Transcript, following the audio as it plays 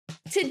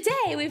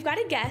Today, we've got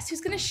a guest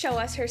who's gonna show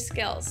us her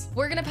skills.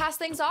 We're gonna pass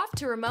things off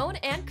to Ramon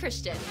and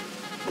Christian.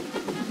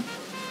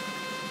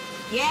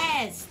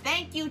 Yes,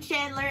 thank you,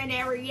 Chandler and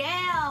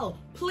Ariel.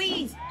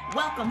 Please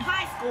welcome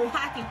high school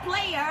hockey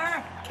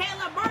player,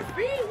 Caleigh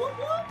Murphy. Whoop,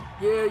 whoop.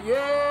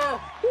 Yeah.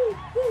 Woo,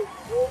 woo,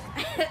 woo.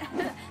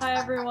 Hi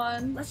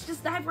everyone. Let's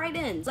just dive right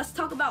in. Let's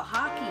talk about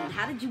hockey.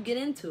 How did you get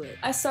into it?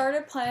 I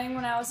started playing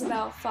when I was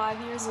about 5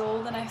 years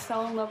old and I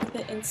fell in love with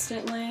it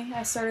instantly.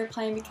 I started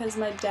playing because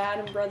my dad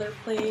and brother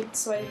played,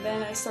 so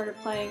then I started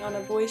playing on a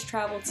boys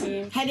travel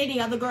team. Had any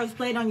other girls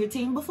played on your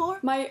team before?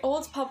 My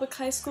old public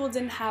high school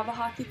didn't have a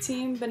hockey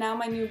team, but now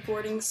my new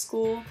boarding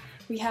school,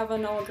 we have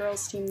an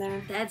all-girls team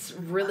there. That's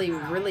really,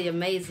 really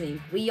amazing.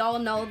 We all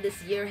know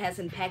this year has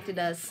impacted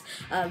us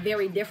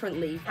very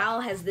differently. How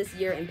has this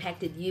year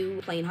impacted you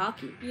playing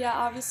hockey? Yeah,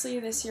 obviously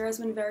this year has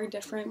been very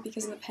different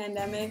because of the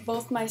pandemic.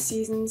 Both my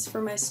seasons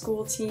for my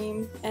school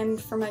team and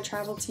for my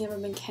travel team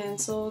have been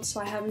canceled, so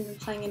I haven't been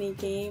playing any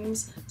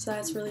games, so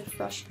that's really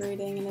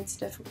frustrating and it's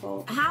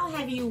difficult. How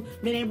have you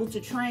been able to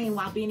train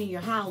while being in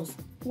your house?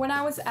 When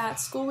I was at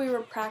school, we were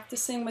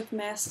practicing with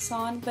masks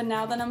on, but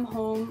now that I'm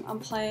home, I'm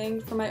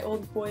playing for my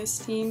old boys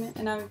team,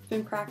 and I've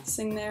been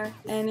practicing there,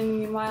 and in the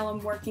meanwhile, I'm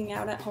working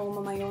out at home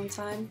on my own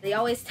time. They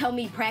always tell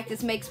me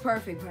practice makes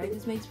perfect,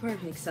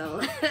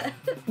 so.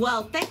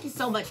 Well, thank you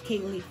so much,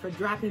 Caleigh, for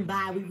dropping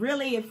by. We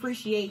really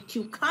appreciate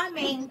you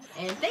coming,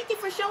 and thank you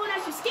for showing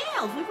us your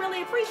skills. We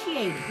really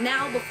appreciate it.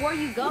 Now, before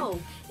you go,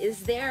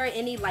 is there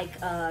any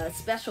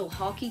special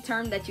hockey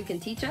term that you can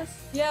teach us?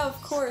 Yeah, of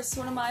course.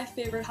 One of my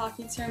favorite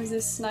hockey terms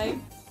is snipe.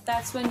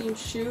 That's when you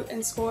shoot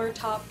and score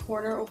top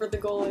corner over the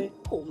goalie.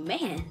 Oh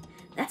man,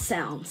 that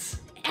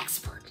sounds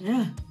expert.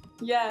 Yeah.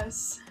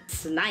 Yes.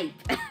 Snipe.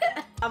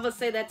 I'm gonna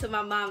say that to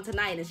my mom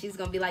tonight and she's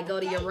gonna be like,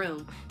 go to your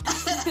room.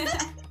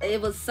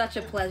 It was such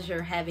a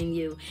pleasure having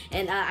you,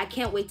 and I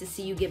can't wait to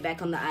see you get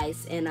back on the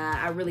ice, and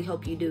I really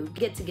hope you do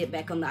get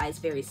back on the ice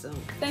very soon.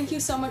 Thank you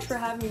so much for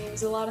having me. It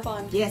was a lot of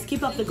fun. Yes,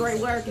 keep up the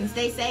great work and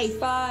stay safe.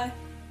 Bye.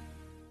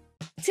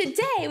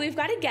 Today, we've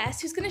got a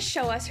guest who's gonna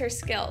show us her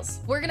skills.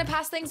 We're gonna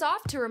pass things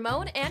off to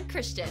Ramon and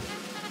Christian.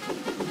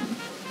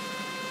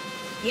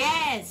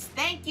 Yes,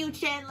 thank you,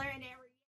 Chandler and Ariel.